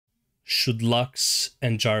should Lux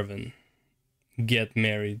and Jarvan get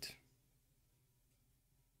married?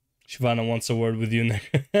 Shivana wants a word with you,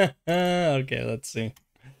 Nick. Okay, let's see.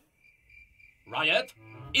 Riot,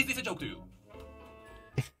 is this a joke to you?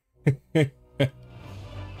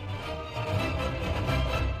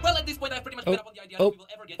 Well, at this point, I've pretty much given up on the idea that we will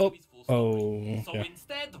ever get to his full story. So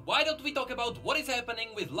instead, why don't we talk about what is happening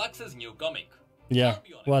with Lux's new comic? Yeah,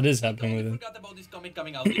 what is happening with it? I forgot about this comic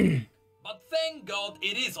coming out this week. But thank God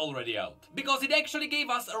it is already out, because it actually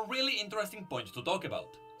gave us a really interesting point to talk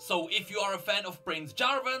about. So if you are a fan of Prince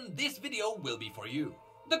Jarvan, this video will be for you.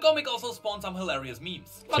 The comic also spawned some hilarious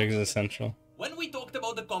memes. Checks essential. When we talked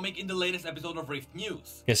about the comic in the latest episode of Rift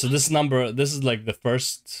News... Okay, so this is like the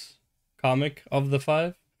first comic of the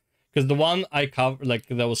 5. Because the one I covered, like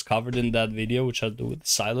that was covered in that video, which had to do with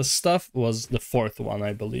Silas stuff, was the 4th one,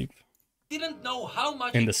 I believe. Didn't know how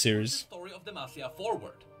much in the series. The story of Demacia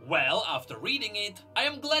forward. Well, after reading it, I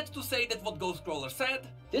am glad to say that what Ghostcrawler said...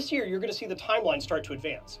 This year, you're going to see the timeline start to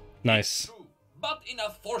advance. Nice. True, but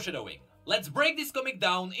enough foreshadowing. Let's break this comic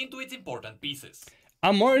down into its important pieces.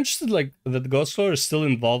 I'm more interested, like, that Ghostcrawler is still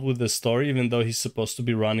involved with the story, even though he's supposed to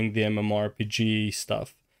be running the MMORPG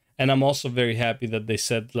stuff. And I'm also very happy that they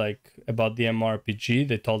said, like, about the MMORPG,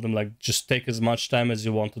 they told him, like, just take as much time as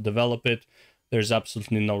you want to develop it. There's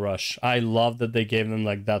absolutely no rush. I love that they gave them,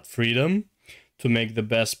 like, that freedom to make the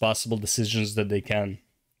best possible decisions that they can.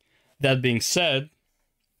 That being said,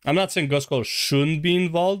 I'm not saying Ghostcrawler shouldn't be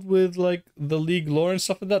involved with, like, the League lore and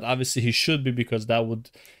stuff like that. Obviously, he should be, because that would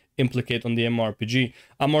implicate on the MMORPG.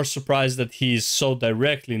 I'm more surprised that he's so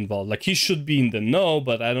directly involved. Like, he should be in the know,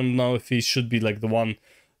 but I don't know if he should be, like, the one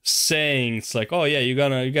saying, it's like, oh yeah, you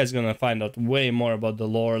guys gonna find out way more about the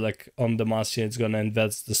lore, like, on Demacia. It's gonna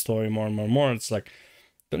invest the story more and more and more. It's like,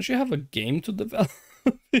 don't you have a game to develop?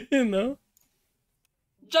 You know?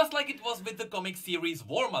 Just like it was with the comic series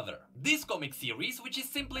War Mother. This comic series, which is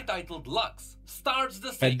simply titled Lux, starts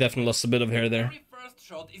the same. I definitely lost a bit of hair there. The very first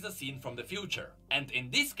shot is a scene from the future. And in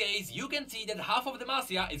this case, you can see that half of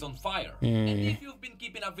Demacia is on fire. And if you've been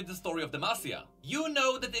keeping up with the story of Demacia, you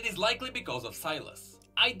know that it is likely because of Silas.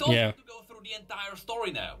 I don't want to go through the entire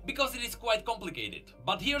story now, because it is quite complicated.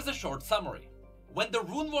 But here's a short summary. When the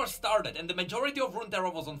Rune War started and the majority of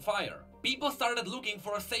Runeterra was on fire, people started looking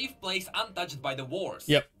for a safe place untouched by the wars.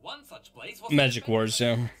 Yep. One such place was Magic Wars,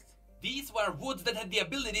 yeah. These were woods that had the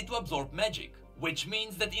ability to absorb magic, which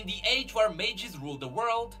means that in the age where mages ruled the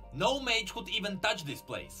world, no mage could even touch this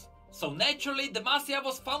place. So naturally, Demacia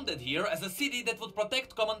was founded here as a city that would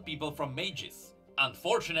protect common people from mages.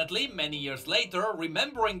 Unfortunately, many years later,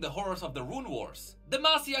 remembering the horrors of the Rune Wars,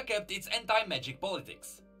 Demacia kept its anti-magic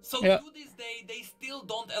politics. So to this day, they still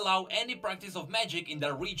don't allow any practice of magic in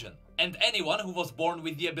their region. And anyone who was born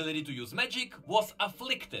with the ability to use magic was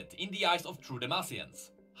afflicted in the eyes of true Demacians.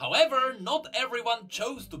 However, not everyone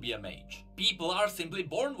chose to be a mage. People are simply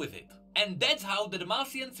born with it. And that's how the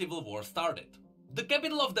Demacian Civil War started. The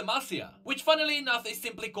capital of Demacia, which funnily enough is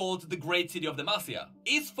simply called the Great City of Demacia,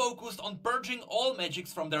 is focused on purging all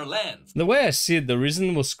magics from their lands. The way I see it, the reason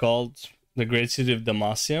it was called the Great City of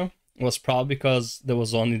Demacia was probably because there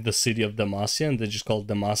was only the city of Demacia and they just called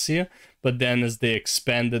Demacia. But then as they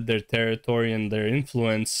expanded their territory and their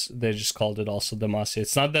influence, they just called it also Demacia.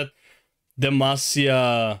 It's not that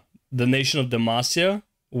Demacia, the nation of Demacia,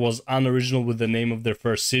 was unoriginal with the name of their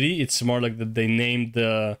first city. It's more like that they named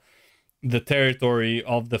the territory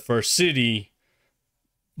of the first city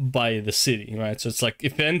by the city, right? So it's like,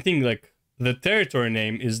 if anything, like the territory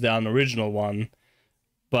name is the unoriginal one,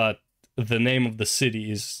 but the name of the city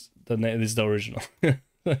is the original.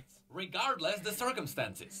 Regardless the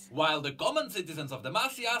circumstances, while the common citizens of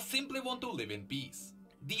Demacia simply want to live in peace.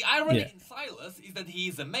 The irony in Silas is that he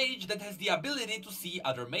is a mage that has the ability to see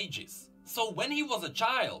other mages. So when he was a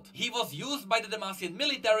child, he was used by the Demacian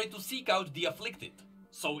military to seek out the afflicted.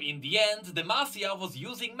 So in the end, Demacia was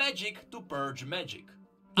using magic to purge magic.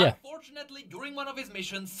 Unfortunately, during one of his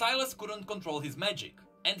missions, Silas couldn't control his magic,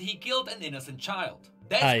 and he killed an innocent child.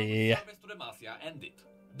 That's how his service to Demacia ended.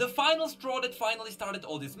 The final straw that finally started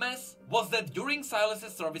all this mess was that during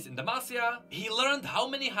Silas's service in Demacia, he learned how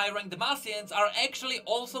many high-ranked Demacians are actually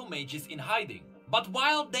also mages in hiding. But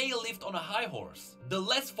while they lived on a high horse, the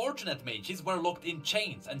less fortunate mages were locked in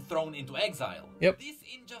chains and thrown into exile. This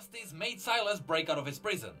injustice made Silas break out of his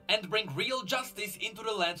prison and bring real justice into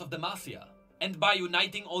the lands of Demacia. And by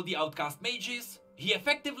uniting all the outcast mages, he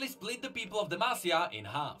effectively split the people of Demacia in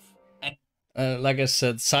half. And like I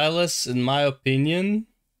said, Silas, in my opinion,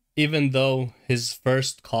 even though his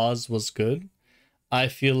first cause was good, I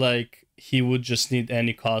feel like he would just need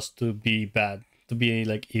any cause to be bad, to be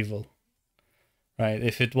like evil. right?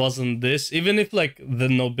 If it wasn't this, even if like the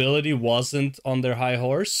nobility wasn't on their high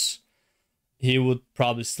horse, he would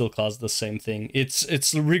probably still cause the same thing.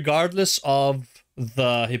 It's regardless of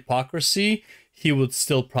the hypocrisy, he would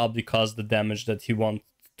still probably cause the damage that he wants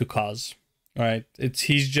to cause, right?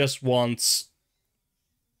 He's just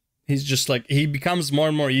like, he becomes more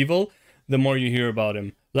and more evil the more you hear about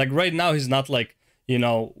him. Like right now, he's not like, you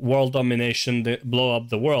know, world domination, blow up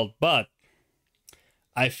the world, but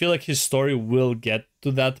I feel like his story will get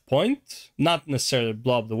to that point. Not necessarily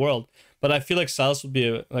blow up the world, but I feel like Silas would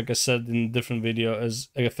be, like I said in a different video, as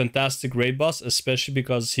a fantastic raid boss, especially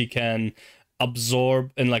because he can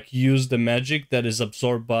absorb and like use the magic that is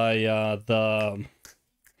absorbed by the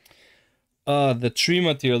tree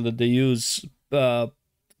material that they use, the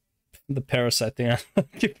parasite thing. I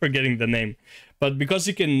keep forgetting the name, but because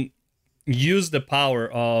he can use the power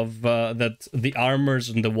of that the armors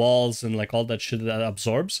and the walls and like all that shit that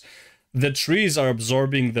absorbs, the trees are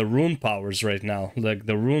absorbing the rune powers right now, like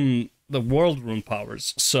the world rune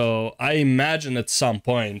powers. So I imagine at some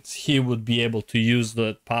point he would be able to use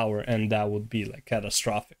that power, and that would be like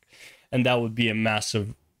catastrophic, and that would be a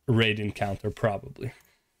massive raid encounter probably.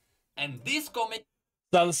 And this comic,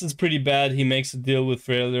 Silas is pretty bad. He makes a deal with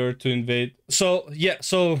Failure to invade. So yeah,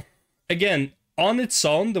 so again, on its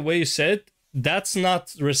own, the way you said, that's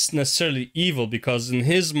not necessarily evil, because in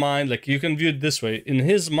his mind, like you can view it this way, in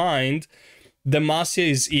his mind, Demacia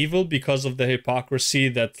is evil because of the hypocrisy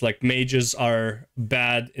that like mages are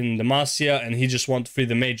bad in Demacia and he just wants to free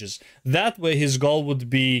the mages. That way his goal would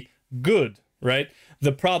be good, right?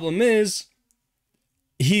 The problem is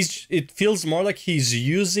it feels more like he's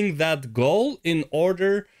using that goal in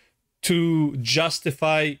order to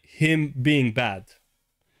justify him being bad.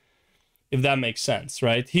 If that makes sense,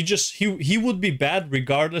 right? He would be bad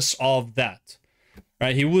regardless of that,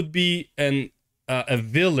 right? He would be a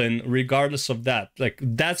villain regardless of that. Like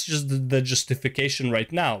that's just the justification right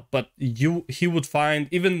now. But he would find,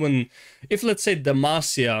 even if let's say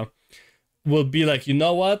Demacia will be like, you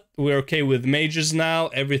know what, we're okay with mages now,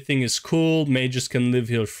 everything is cool, mages can live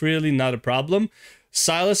here freely, not a problem.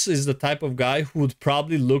 Silas is the type of guy who would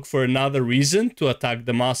probably look for another reason to attack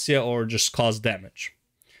Demacia or just cause damage.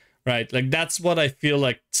 Right, like that's what I feel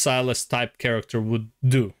like Silas type character would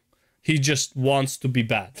do. He just wants to be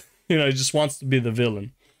bad. You know, he just wants to be the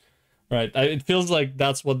villain. Right, it feels like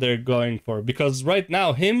that's what they're going for. Because right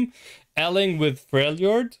now, him allying with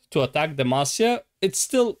Freljord to attack Demacia, it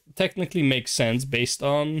still technically makes sense based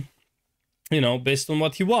on, you know, based on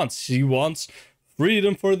what he wants. He wants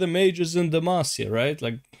freedom for the mages in Demacia, right?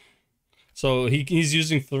 Like, so he's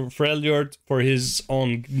using Freljord for his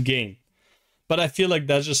own gain. But I feel like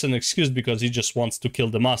that's just an excuse because he just wants to kill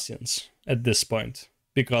Demacians at this point.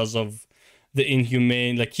 Because of the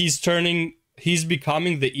inhumane, like he's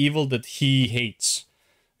becoming the evil that he hates.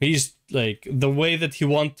 He's like, the way that he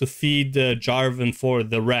wants to feed Jarvan for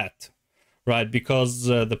the rat, right? Because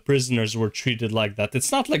the prisoners were treated like that.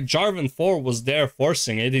 It's not like Jarvan 4 was there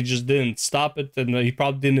forcing it. He just didn't stop it, and he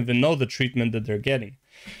probably didn't even know the treatment that they're getting.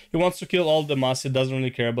 He wants to kill all Demacia, doesn't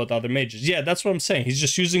really care about other mages. Yeah, that's what I'm saying. He's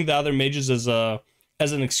just using the other mages as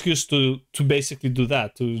an excuse to basically do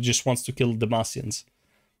that. To just wants to kill Demacians,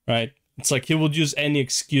 right? It's like he would use any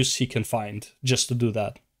excuse he can find just to do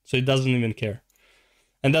that. So he doesn't even care.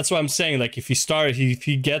 And that's what I'm saying. Like if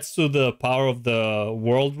he gets to the power of the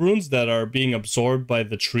world runes that are being absorbed by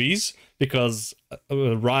the trees, because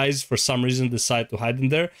Rise for some reason decide to hide in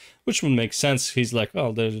there, which would make sense. He's like,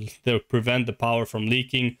 oh, they'll prevent the power from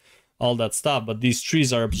leaking, all that stuff. But these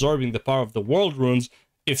trees are absorbing the power of the world runes.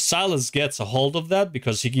 If Silas gets a hold of that,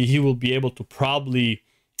 because he will be able to probably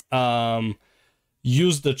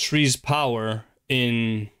use the tree's power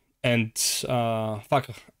in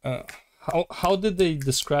how did they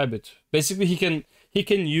describe it? Basically, he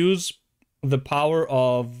can use the power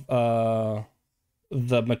of the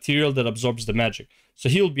material that absorbs the magic. So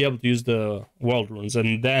he'll be able to use the world runes,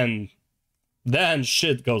 and then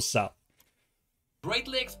shit goes south.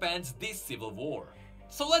 Greatly expands this civil war.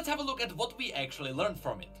 So let's have a look at what we actually learned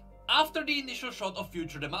from it. After the initial shot of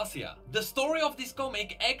future Demacia, the story of this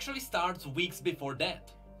comic actually starts weeks before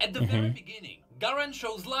that. At the very beginning, Garen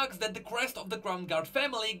shows Lux that the crest of the Crown Guard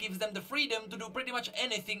family gives them the freedom to do pretty much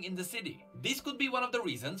anything in the city. This could be one of the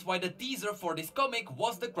reasons why the teaser for this comic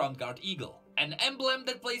was the Crown Guard Eagle, an emblem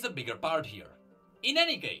that plays a bigger part here. In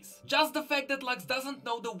any case, just the fact that Lux doesn't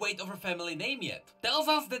know the weight of her family name yet tells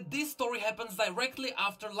us that this story happens directly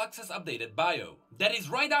after Lux's updated bio. That is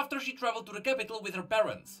right after she traveled to the capital with her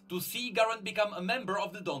parents, to see Garen become a member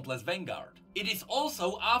of the Dauntless Vanguard. It is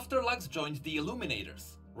also after Lux joined the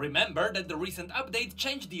Illuminators. Remember that the recent update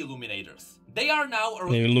changed the Illuminators. They are now a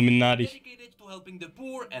The Illuminati. dedicated to helping the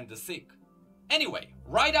poor and the sick. Anyway,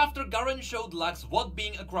 right after Garen showed Lux what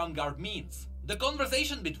being a crown guard means, the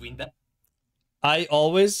conversation between them...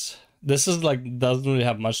 This is like, doesn't really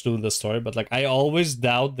have much to do with the story, but like, I always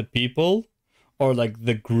doubt the people or like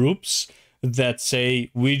the groups that say,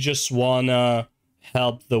 we just wanna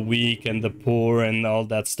help the weak and the poor and all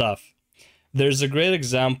that stuff. There's a great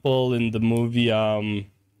example in the movie,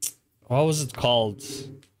 what was it called?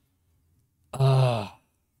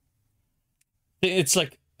 It's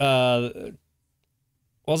like,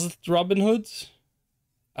 was it Robin Hood?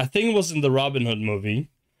 I think it was in the Robin Hood movie,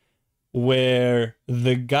 where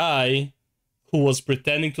the guy who was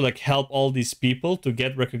pretending to like help all these people to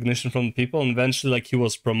get recognition from the people, and eventually like he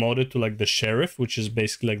was promoted to like the sheriff, which is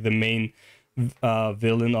basically like the main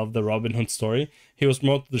villain of the Robin Hood story. He was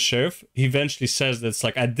promoted to the sheriff. He eventually says that it's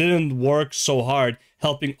like, I didn't work so hard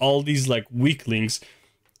helping all these like weaklings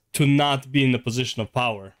to not be in a position of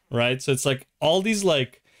power, right? So it's like all these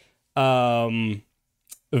like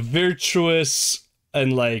virtuous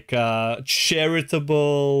and like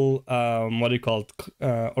charitable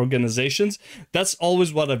organizations. That's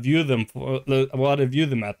always what I view them for, what I view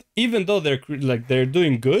them at. Even though they're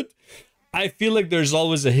doing good, I feel like there's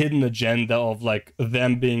always a hidden agenda of like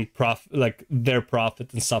them being like their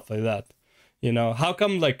profit and stuff like that. You know, how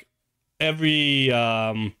come like every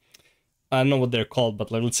I don't know what they're called,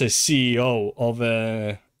 but like let's say CEO of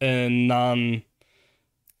a non,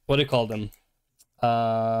 what do you call them?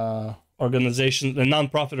 Organization, a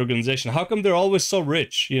non-profit organization. How come they're always so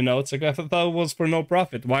rich? You know, it's like, I thought it was for no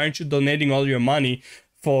profit. Why aren't you donating all your money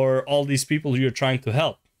for all these people who you're trying to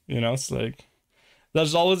help? You know, it's like,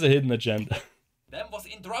 there's always a hidden agenda. Then was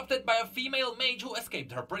interrupted by a female mage who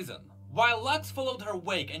escaped her prison. While Lux followed her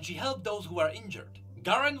wake and she helped those who were injured,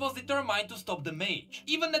 Garen was determined to stop the mage,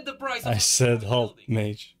 even at the price of... I said halt,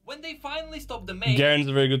 mage. When they finally stopped the mage... Garen's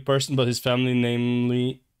a very good person, but his family,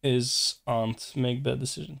 namely his aunt, make bad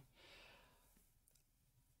decision.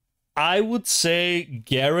 I would say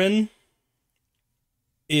Garen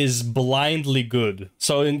is blindly good.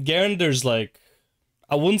 So in Garen, there's like,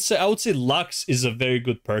 I would say Lux is a very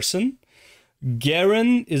good person.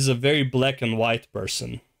 Garen is a very black and white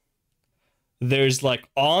person. There's like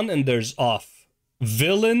on and there's off.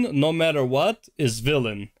 Villain, no matter what, is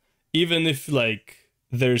villain. Even if like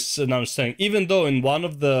there's an understanding. Even though in one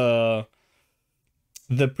of the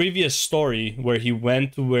previous story where he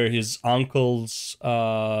went to where his uncle's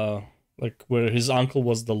like where his uncle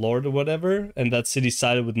was the lord or whatever, and that city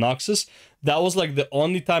sided with Noxus, that was like the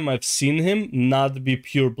only time I've seen him not be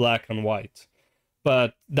pure black and white.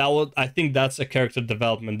 But I think that's a character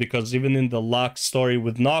development, because even in the Lux story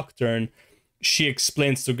with Nocturne, she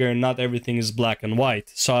explains to Garen not everything is black and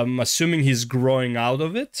white. So I'm assuming he's growing out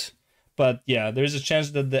of it. But yeah, there's a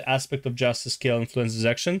chance that the aspect of justice Kale influences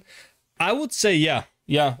action. I would say yeah.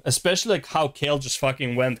 Yeah, especially like how Kale just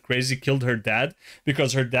fucking went crazy, killed her dad,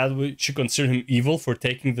 because her dad should consider him evil for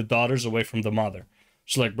taking the daughters away from the mother.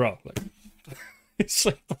 She's like, bro, like, it's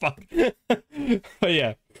like, the fuck. But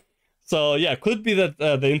yeah. So yeah, could be that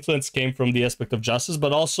the influence came from the aspect of justice,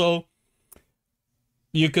 but also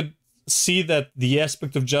you could see that the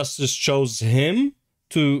aspect of justice chose him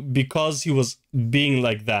because he was being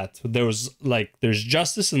like that. There's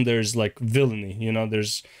justice and there's like villainy, you know,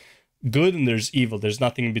 there's good and there's evil, there's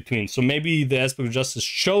nothing in between. So maybe the aspect of justice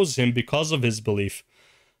chose him because of his belief,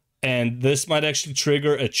 and this might actually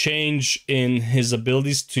trigger a change in his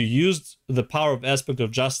abilities to use the power of aspect of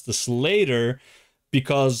justice later,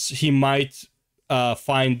 because he might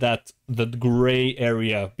find that the gray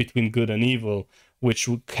area between good and evil, which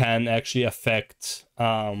can actually affect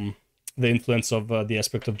the influence of the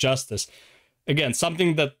aspect of justice. Again,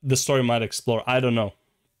 something that the story might explore. I don't know.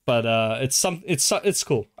 But it's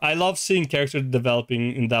cool. I love seeing characters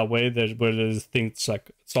developing in that way, where they think it's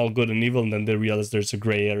like it's all good and evil, and then they realize there's a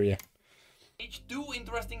gray area. Two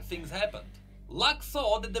interesting things happened. Lux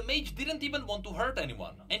saw that the mage didn't even want to hurt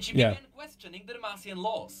anyone, and she began questioning the Demacian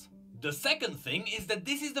laws. The second thing is that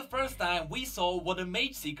this is the first time we saw what a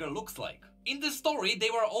mage seeker looks like. In the story, they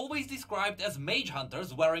were always described as mage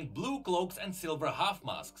hunters wearing blue cloaks and silver half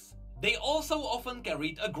masks. They also often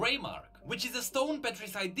carried a grey mark, which is a stone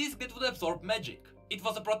petrified disc that would absorb magic. It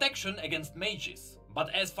was a protection against mages.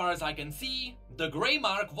 But as far as I can see, the grey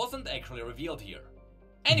mark wasn't actually revealed here.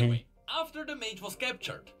 Anyway, after the mage was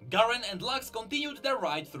captured, Garen and Lux continued their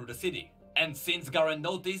ride through the city. And since Garen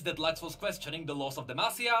noticed that Lux was questioning the laws of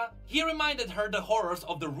Demacia, he reminded her the horrors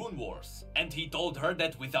of the Rune Wars. And he told her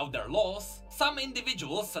that without their laws, some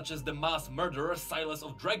individuals such as the mass murderer Silas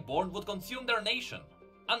of Dragborn would consume their nation.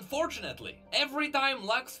 Unfortunately, every time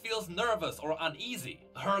Lux feels nervous or uneasy,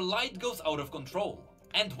 her light goes out of control.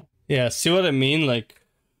 And yeah, see what I mean? Like,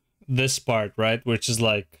 this part, right? Which is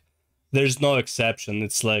like, there's no exception.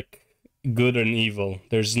 It's like good and evil.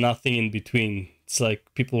 There's nothing in between. It's like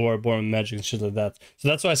people who are born with magic and shit like that. So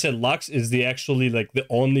that's why I said Lux is the actually like the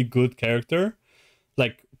only good character,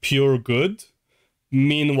 like pure good.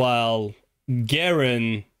 Meanwhile,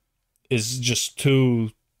 Garen is just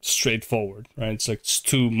too straightforward, right? It's like it's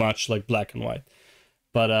too much like black and white.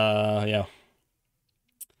 But yeah.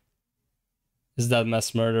 Is that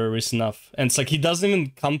mass murder recent enough? And it's like he doesn't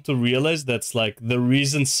even come to realize that's like the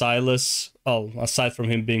reason Silas, oh, aside from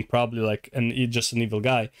him being probably like just an evil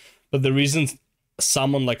guy, but the reason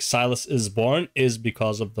someone like Silas is born is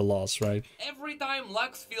because of the laws, right? Every time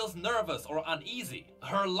Lux feels nervous or uneasy,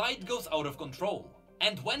 her light goes out of control.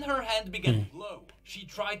 And when her hand began to glow, she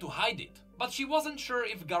tried to hide it, but she wasn't sure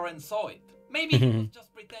if Garen saw it. Maybe he was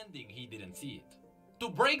just pretending he didn't see it. To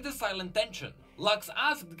break the silent tension, Lux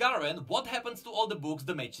asked Garen what happens to all the books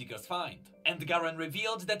the Mage Seekers find. And Garen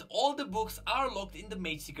revealed that all the books are locked in the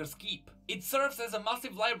Mage Seekers' keep. It serves as a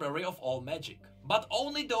massive library of all magic, but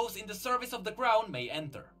only those in the service of the crown may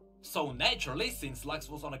enter. So naturally, since Lux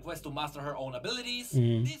was on a quest to master her own abilities,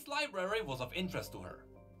 this library was of interest to her.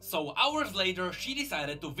 So hours later, she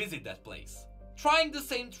decided to visit that place. Trying the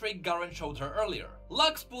same trick Garen showed her earlier,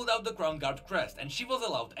 Lux pulled out the Crown Guard crest and she was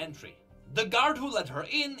allowed entry. The guard who let her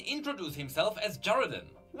in introduced himself as Jaredon,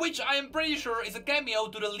 which I am pretty sure is a cameo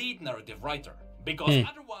to the lead narrative writer, because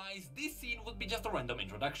otherwise this scene would be just a random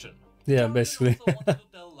introduction. Yeah, Jaredon basically. also wanted to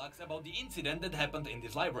tell Lux about the incident that happened in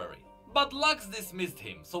this library, but Lux dismissed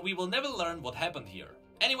him, so we will never learn what happened here.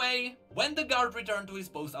 Anyway, when the guard returned to his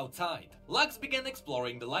post outside, Lux began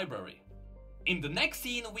exploring the library. In the next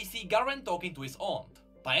scene, we see Garen talking to his aunt,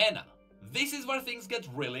 Diana. This is where things get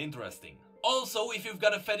really interesting. Also, if you've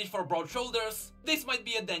got a fetish for broad shoulders, this might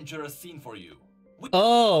be a dangerous scene for you.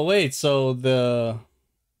 Oh, wait, so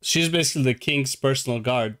she's basically the king's personal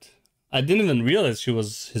guard. I didn't even realize she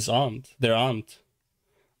was his aunt, their aunt.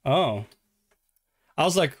 Oh. I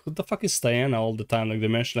was like, who the fuck is Diana all the time? Like, they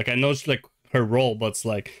mentioned, like, I know it's like her role, but it's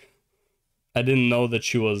like, I didn't know that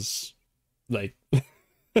she was, like,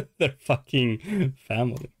 their fucking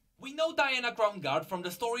family. We know Diana Crown Guard from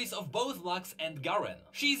the stories of both Lux and Garen.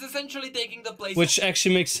 She's essentially taking the place Which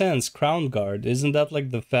actually makes sense. Crown Guard. Isn't that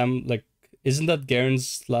like the isn't that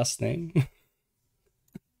Garen's last name?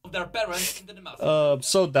 of their parents in the Demacia.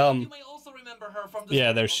 So dumb. You may also remember her from the Yeah,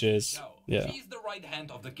 story there of she is. Zhao. Yeah. She's the right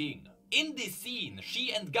hand of the king. In this scene,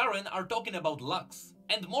 she and Garen are talking about Lux.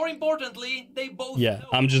 And more importantly, they both know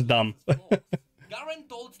I'm just dumb. Garen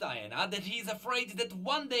told Diana that he's afraid that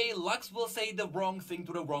one day Lux will say the wrong thing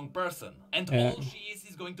to the wrong person, and all she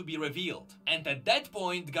is going to be revealed. And at that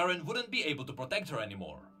point, Garen wouldn't be able to protect her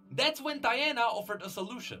anymore. That's when Diana offered a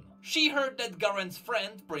solution. She heard that Garen's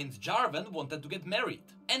friend, Prince Jarvan, wanted to get married.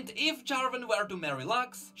 And if Jarvan were to marry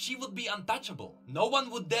Lux, she would be untouchable. No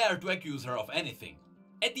one would dare to accuse her of anything.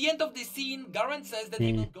 At the end of this scene, Garen says that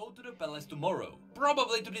he will go to the palace tomorrow,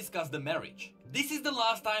 probably to discuss the marriage. This is the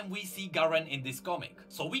last time we see Garen in this comic,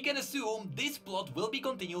 so we can assume this plot will be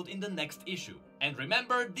continued in the next issue. And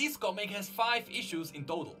remember, this comic has 5 issues in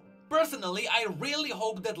total. Personally, I really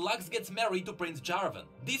hope that Lux gets married to Prince Jarvan.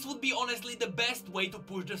 This would be honestly the best way to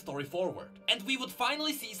push the story forward. And we would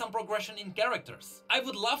finally see some progression in characters. I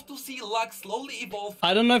would love to see Lux slowly evolve.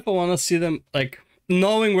 I don't know if I want to see them, like,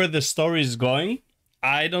 knowing where the story is going.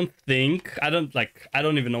 I don't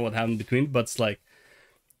even know what happened between, but it's like,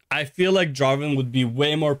 I feel like Jarvan would be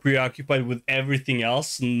way more preoccupied with everything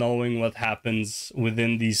else, knowing what happens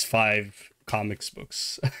within these 5 comics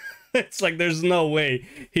books. It's like, there's no way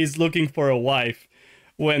he's looking for a wife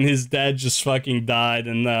when his dad just fucking died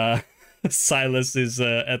and Silas is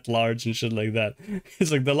at large and shit like that.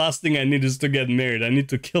 He's like, the last thing I need is to get married. I need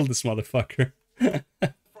to kill this motherfucker.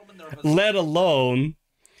 Let alone...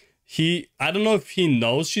 I don't know if he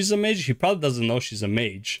knows she's a mage. He probably doesn't know she's a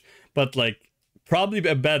mage. But, like, probably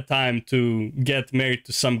a bad time to get married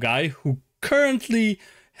to some guy who currently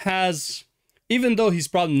has... Even though he's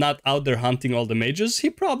probably not out there hunting all the mages, he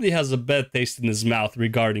probably has a bad taste in his mouth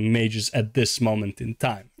regarding mages at this moment in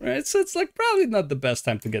time. Right? So it's, like, probably not the best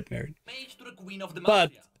time to get married. Mage to the Queen of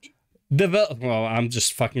But... Demacia. Well, I'm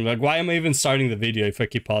just fucking... Like, why am I even starting the video if I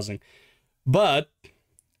keep pausing? But...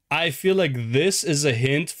 I feel like this is a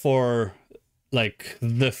hint for, like,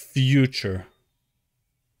 the future.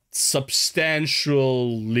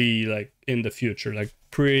 Substantially, like, in the future. Like,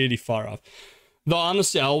 pretty far off. Though,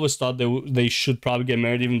 honestly, I always thought they should probably get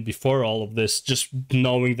married even before all of this. Just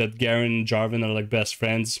knowing that Garen and Jarvan are, like, best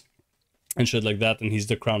friends. And shit like that. And he's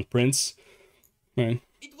the crown prince. Right?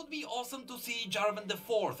 It would be awesome to see Jarvan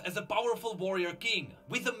IV as a powerful warrior king,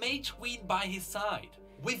 with a mage queen by his side.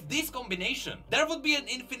 With this combination, there would be an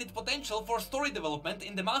infinite potential for story development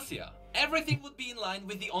in Demacia. Everything would be in line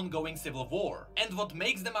with the ongoing civil war, and what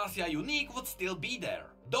makes Demacia unique would still be there.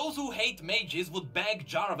 Those who hate mages would beg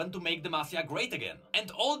Jarvan to make Demacia great again,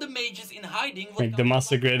 and all the mages in hiding would make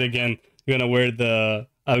Demacia great again. You're gonna wear the,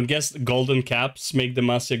 I guess, golden caps, make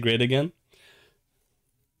Demacia great again.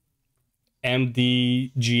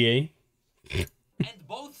 MDGA. And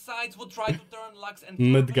both sides would try to turn Lux and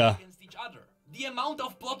Midga against each other. The amount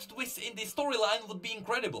of plot twists in this storyline would be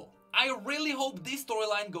incredible. I really hope this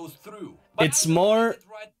storyline goes through. It's more...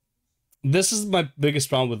 This is my biggest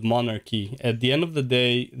problem with monarchy. At the end of the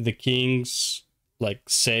day, the king's like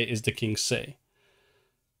say is the king's say.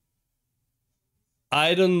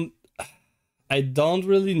 I don't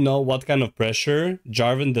really know what kind of pressure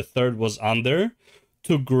Jarvan III was under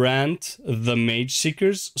to grant the Mage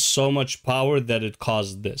Seekers so much power that it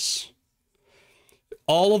caused this.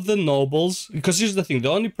 All of the nobles, because here's the thing, the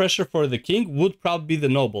only pressure for the king would probably be the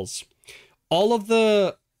nobles. All of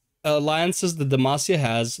the alliances that Demacia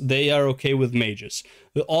has, they are okay with mages.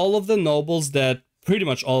 All of the nobles pretty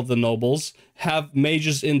much all of the nobles have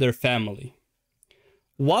mages in their family.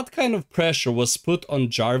 What kind of pressure was put on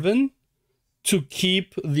Jarvan to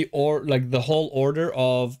keep the whole order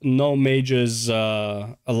of no mages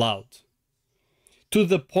allowed? To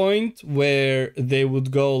the point where they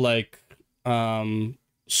would go like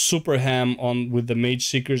super ham on with the mage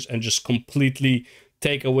seekers and just completely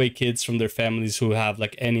take away kids from their families who have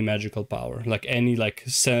like any magical power, like any like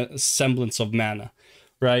semblance of mana,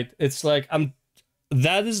 right? It's like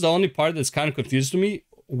that is the only part that's kind of confused to me.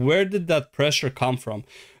 Where did that pressure come from?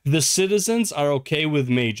 The citizens are okay with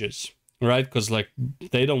mages, right? Because like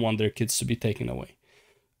they don't want their kids to be taken away.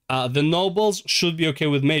 The nobles should be okay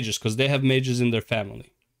with mages because they have mages in their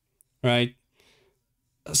family, right?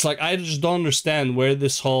 It's like I just don't understand where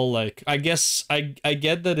this whole like I guess I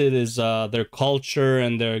get that it is their culture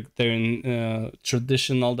and their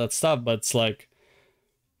tradition, all that stuff, but it's like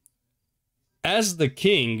as the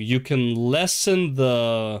king you can lessen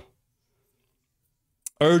the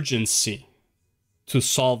urgency to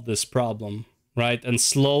solve this problem, right? And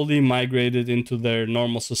slowly migrate it into their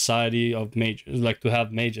normal society of mages, like to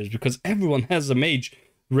have mages, because everyone has a mage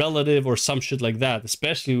relative or some shit like that,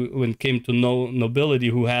 especially when it came to nobility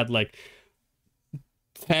who had like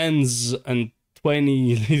 10s and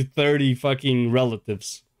 20, 30 fucking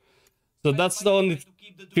relatives. So that's the only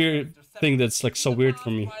thing that's like so weird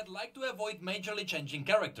for me. I'd like to avoid majorly changing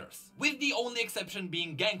characters, with the only exception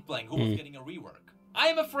being Gangplank, who was getting a rework. I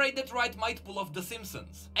am afraid that Riot might pull off The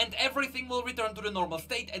Simpsons, and everything will return to the normal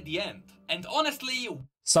state at the end. And honestly...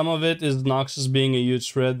 Some of it is Noxus being a huge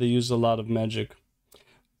threat, they use a lot of magic.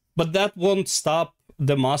 But that won't stop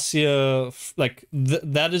Demacia, like,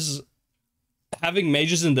 that is... Having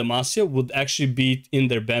mages in Demacia would actually be in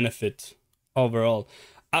their benefit overall.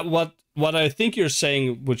 What I think you're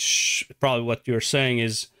saying, which probably what you're saying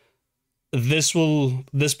is, this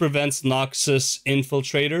prevents Noxus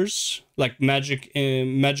infiltrators, like magical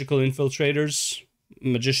infiltrators,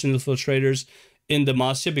 magician infiltrators in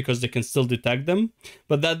Demacia, because they can still detect them.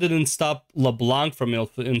 But that didn't stop LeBlanc from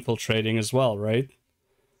infiltrating as well, right?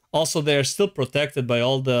 Also, they are still protected by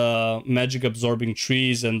all the magic absorbing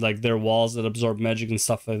trees and like their walls that absorb magic and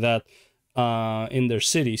stuff like that in their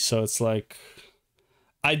city. So it's like,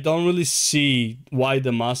 I don't really see why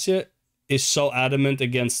Demacia is so adamant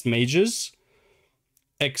against mages,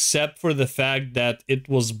 except for the fact that it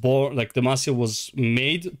was born, like Demacia was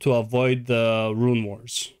made to avoid the rune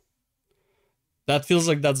wars. That feels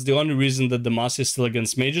like that's the only reason that Demacia is still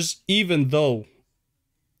against mages, even though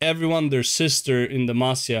everyone, their sister in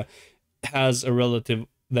Demacia, has a relative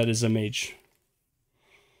that is a mage.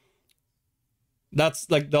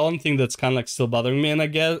 That's like the only thing that's kind of like still bothering me. And I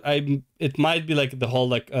guess it might be like the whole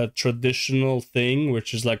like a traditional thing,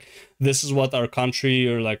 which is like, this is what our country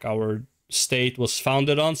or like our state was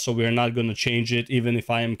founded on, so we're not going to change it even if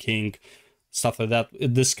I am king, stuff like that.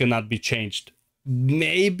 This cannot be changed.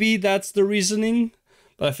 Maybe that's the reasoning,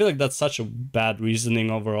 but I feel like that's such a bad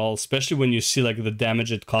reasoning overall, especially when you see like the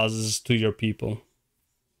damage it causes to your people.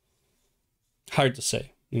 Hard to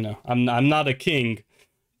say, you know. I'm not a king,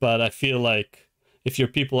 but I feel like if your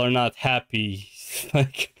people are not happy,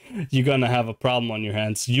 like, you're gonna have a problem on your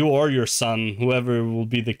hands. You or your son, whoever will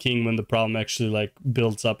be the king when the problem actually, like,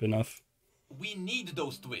 builds up enough. We need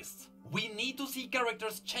those twists. We need to see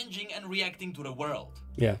characters changing and reacting to the world.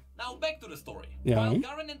 Yeah. Now back to the story. Yeah. While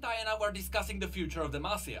Garen and Diana were discussing the future of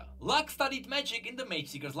Demacia, Lux studied magic in the Mage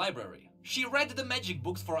Seeker's library. She read the magic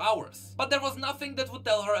books for hours, but there was nothing that would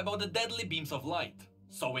tell her about the deadly beams of light.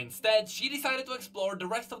 So instead, she decided to explore the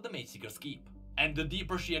rest of the Mageseeker's keep. And the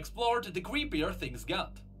deeper she explored, the creepier things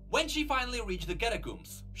got. When she finally reached the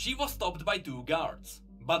catacombs, she was stopped by 2 guards.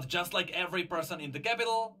 But just like every person in the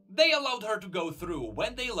capital, they allowed her to go through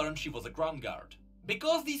when they learned she was a crown guard.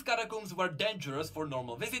 Because these catacombs were dangerous for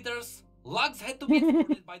normal visitors, Lux had to be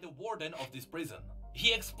escorted by the warden of this prison.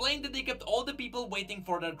 He explained that they kept all the people waiting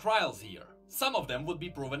for their trials here. Some of them would be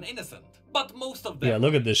proven innocent, but most of them... Yeah,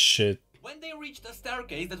 look at this shit. When they reached a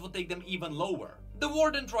staircase that would take them even lower, the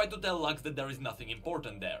warden tried to tell Lux that there is nothing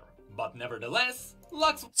important there. But nevertheless,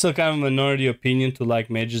 Lux... Still kind of a minority opinion to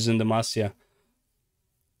like mages in Demacia.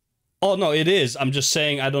 Oh no, it is. I'm just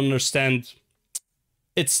saying I don't understand.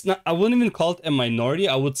 It's not, I wouldn't even call it a minority.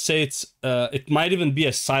 I would say it's it might even be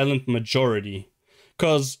a silent majority.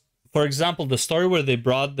 Because, for example, the story where they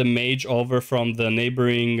brought the mage over from the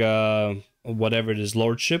neighboring whatever it is,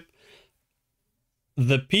 lordship,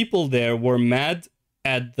 the people there were mad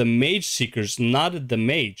at the mage seekers, not at the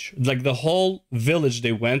mage. Like the whole village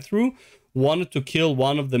they went through wanted to kill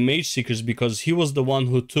one of the mage seekers because he was the one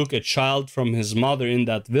who took a child from his mother in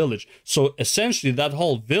that village. So essentially that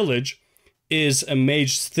whole village is a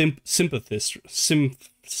mage sympathist,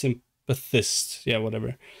 yeah,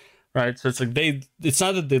 whatever, right? So it's like it's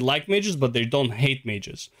not that they like mages, but they don't hate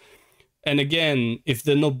mages. And again, if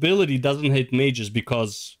the nobility doesn't hate mages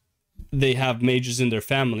because they have mages in their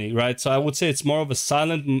family, right? So I would say it's more of a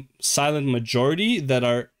silent majority that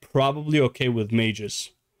are probably okay with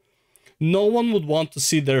mages. No one would want to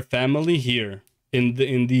see their family here in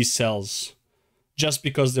these cells just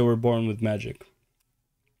because they were born with magic.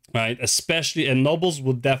 Right, especially, and nobles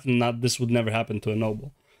would definitely not, this would never happen to a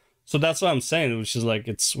noble. So that's what I'm saying, which is like,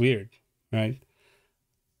 it's weird, right?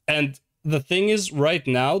 And the thing is, right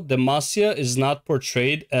now, Demacia is not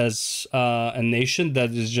portrayed as a nation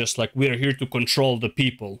that is just like, we are here to control the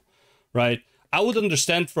people, right? I would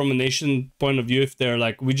understand from a nation point of view if they're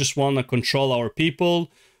like, we just want to control our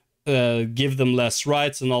people, give them less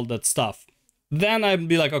rights and all that stuff. Then I'd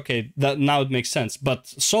be like, okay, that now it makes sense. But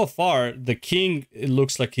so far, the king, it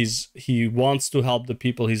looks like he wants to help the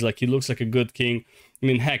people. He looks like a good king. I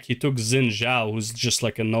mean, heck, he took Xin Zhao, who's just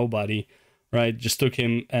like a nobody, right? Just took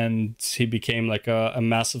him and he became like a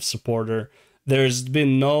massive supporter. There's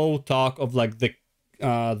been no talk of like the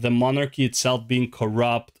monarchy itself being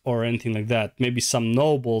corrupt or anything like that. Maybe some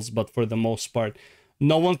nobles, but for the most part,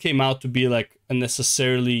 no one came out to be like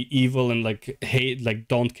necessarily evil and like hate, like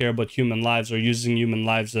don't care about human lives or using human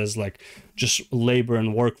lives as like just labor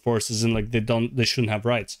and workforces and like they shouldn't have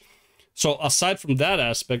rights. So aside from that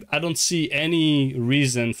aspect, I don't see any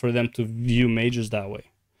reason for them to view mages that way,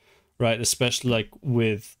 right? Especially like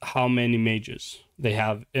with how many mages they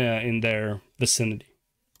have in their vicinity.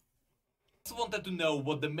 Wanted to know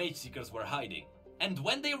what the mage seekers were hiding, and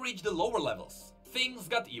when they reached the lower levels, things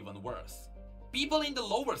got even worse. People in the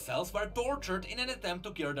lower cells were tortured in an attempt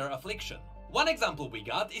to cure their affliction. One example we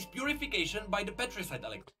got is purification by the petricide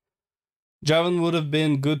elixir. Jarvan would have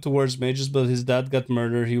been good towards mages, but his dad got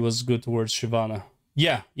murdered. He was good towards Shyvana.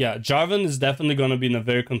 Yeah. Jarvan is definitely going to be in a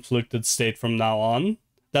very conflicted state from now on.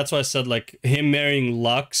 That's why I said, like, him marrying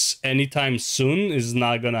Lux anytime soon is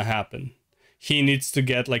not going to happen. He needs to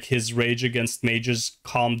get, like, his rage against mages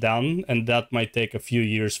calmed down, and that might take a few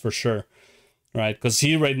years for sure. Right, because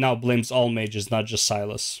he right now blames all mages, not just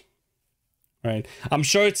Silas. Right, I'm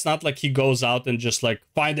sure it's not like he goes out and just like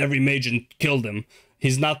find every mage and kill them.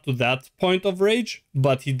 He's not to that point of rage,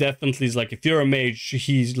 but he definitely is like, if you're a mage,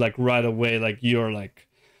 he's like right away like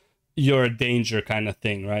you're a danger kind of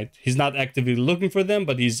thing, right? He's not actively looking for them,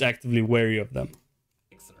 but he's actively wary of them.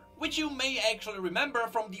 Which you may actually remember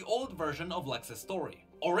from the old version of Lux's story.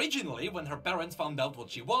 Originally, when her parents found out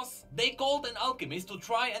what she was, they called an alchemist to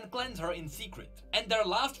try and cleanse her in secret, and their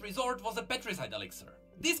last resort was a petricide elixir.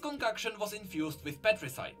 This concoction was infused with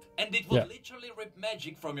petricide, and it would literally rip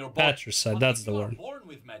magic from your body. Petricide, that's the word. Born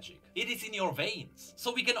with magic. It is in your veins,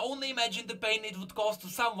 so we can only imagine the pain it would cause to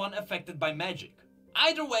someone affected by magic.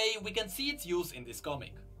 Either way, we can see its use in this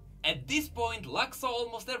comic. At this point, Lux saw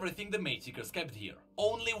almost everything the Mageseekers kept here.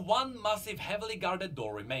 Only one massive, heavily guarded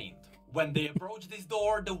door remained. When they approached this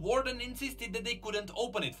door, the warden insisted that they couldn't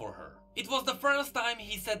open it for her. It was the first time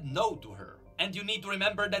he said no to her. And you need to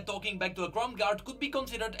remember that talking back to a crown guard could be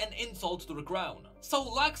considered an insult to the crown. So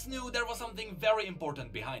Lux knew there was something very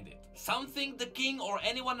important behind it. Something the king or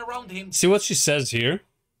anyone around him... See what she says here?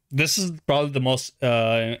 This is probably the most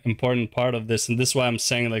important part of this, and this is why I'm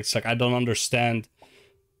saying, like, it's like I don't understand.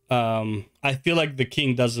 I feel like the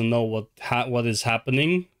king doesn't know what is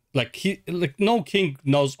happening. Like no king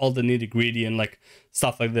knows all the nitty-gritty and like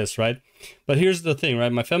stuff like this, right? But here's the thing,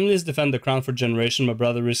 right? My family has defended the crown for generations. My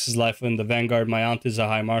brother risks his life in the vanguard. My aunt is a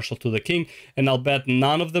high marshal to the king. And I'll bet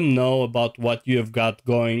none of them know about what you have got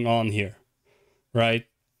going on here, right?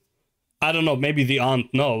 I don't know. Maybe the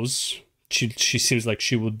aunt knows. She seems like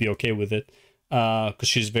she would be okay with it. Because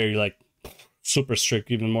she's very, like, super strict,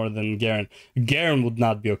 even more than Garen. Garen would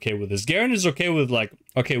not be okay with this. Garen is okay with, like,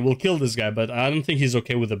 okay, we'll kill this guy, but I don't think he's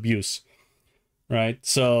okay with abuse, right?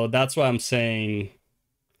 So that's why I'm saying,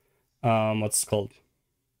 what's it called?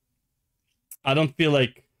 I don't feel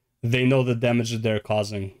like they know the damage that they're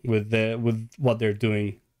causing with what they're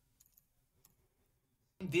doing.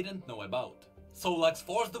 Didn't know about. So Lux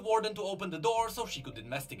forced the warden to open the door so she could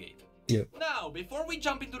investigate. Yep. Now, before we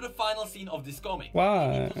jump into the final scene of this comic, Why?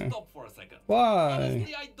 we need to stop for a second. Why?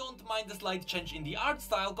 Honestly, I don't mind the slight change in the art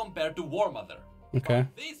style compared to War Mother. Okay.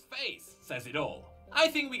 But this face says it all. I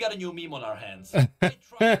think we got a new meme on our hands. I tried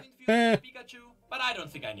to infuse Pikachu, but I don't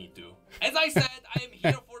think I need to. As I said, I am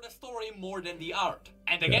here for the story more than the art.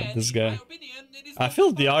 And again, yeah, this guy. in my opinion, it is I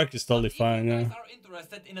feel the arc is totally fine, yeah. If you guys are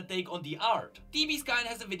interested in a take on the art, TB Skyn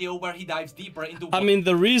has a video where he dives deeper into... I mean,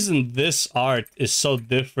 the reason this art is so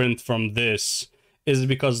different from this is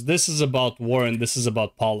because this is about war and this is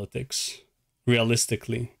about politics,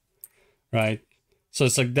 realistically, right? So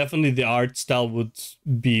it's like definitely the art style would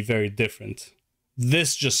be very different.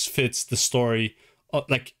 This just fits the story.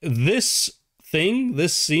 Like this thing,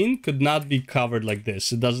 this scene could not be covered like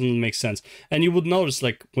this. It doesn't make sense. And you would notice,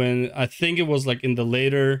 like, when I think it was like in the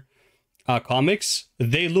later comics,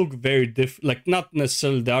 they look very different. Like, not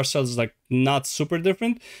necessarily the art style is like not super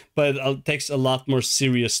different, but it takes a lot more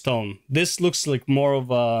serious tone. This looks like more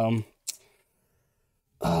of a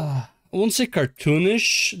I won't say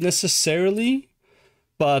cartoonish necessarily,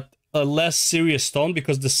 but a less serious tone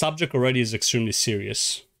because the subject already is extremely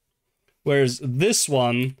serious. Whereas this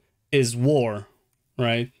one is war,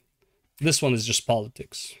 right? This one is just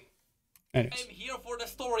politics. Anyways. I'm here for the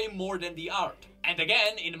story more than the art. And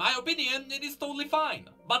again, in my opinion, it is totally fine.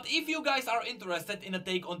 But if you guys are interested in a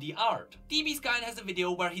take on the art, TB Skyn has a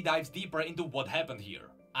video where he dives deeper into what happened here.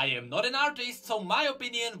 I am not an artist, so my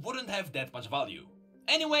opinion wouldn't have that much value.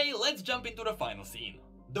 Anyway, let's jump into the final scene.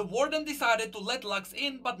 The warden decided to let Lux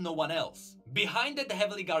in, but no one else. Behind that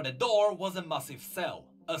heavily guarded door was a massive cell.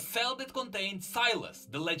 A cell that contained Silas,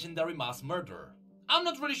 the legendary mass murderer. I'm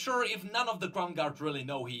not really sure if none of the Crown Guard really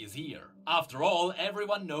know he is here. After all,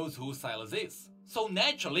 everyone knows who Silas is. So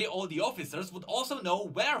naturally, all the officers would also know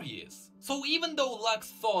where he is. So even though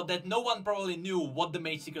Lux thought that no one probably knew what the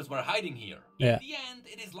Mage Seekers were hiding here, in the end,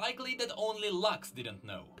 it is likely that only Lux didn't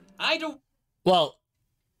know. Well,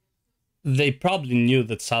 they probably knew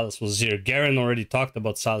that Silas was here. Garen already talked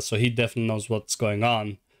about Silas, so he definitely knows what's going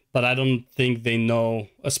on. But I don't think they know,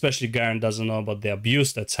 especially Garen doesn't know about the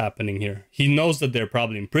abuse that's happening here. He knows that they're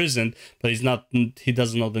probably imprisoned, but he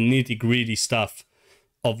doesn't know the nitty-gritty stuff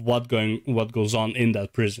of what goes on in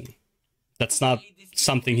that prison. That's not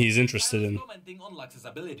something he's interested in. Commenting on Lux's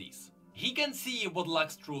abilities. He can see what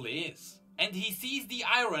Lux truly is, and he sees the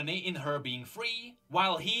irony in her being free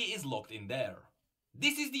while he is locked in there.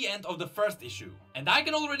 This is the end of the first issue, and I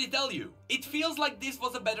can already tell you, it feels like this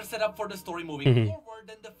was a better setup for the story moving forward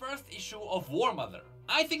than the first issue of War Mother.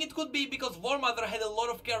 I think it could be because War Mother had a lot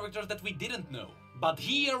of characters that we didn't know, but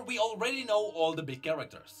here we already know all the big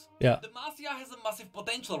characters. Yeah. Demacia has a massive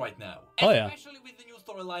potential right now, especially with the new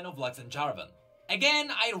storyline of Lux and Jarvan. Again,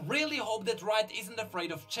 I really hope that Riot isn't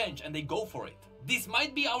afraid of change and they go for it. This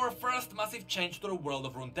might be our first massive change to the world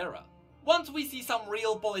of Runeterra. Once we see some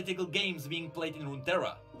real political games being played in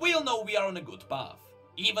Runeterra, we'll know we are on a good path.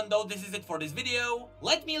 Even though this is it for this video,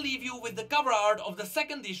 let me leave you with the cover art of the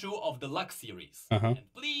second issue of the Lux series. And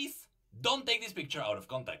please, don't take this picture out of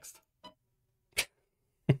context.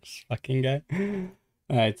 Fucking guy.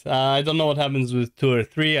 Alright, I don't know what happens with 2 or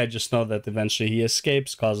 3, I just know that eventually he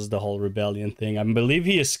escapes, causes the whole rebellion thing. I believe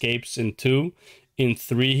he escapes in 2. In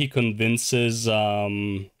 3, he convinces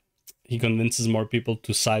more people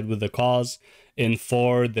to side with the cause. In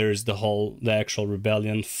 4, there's the actual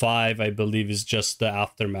rebellion. 5, I believe, is just the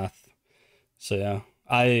aftermath. So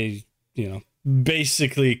yeah,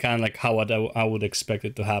 basically kind of like how I would expect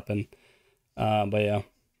it to happen. But yeah.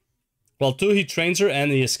 Well, 2, he trains her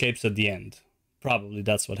and he escapes at the end. Probably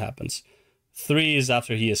that's what happens. 3 is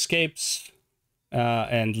after he escapes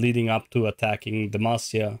and leading up to attacking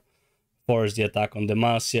Demacia. 4 is the attack on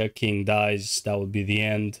Demacia. King dies. That would be the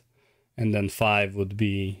end. And then 5 would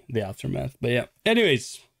be the aftermath. But yeah.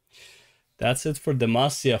 Anyways, that's it for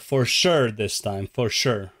Demacia for sure this time. For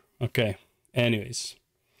sure. Okay. Anyways,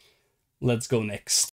 let's go next.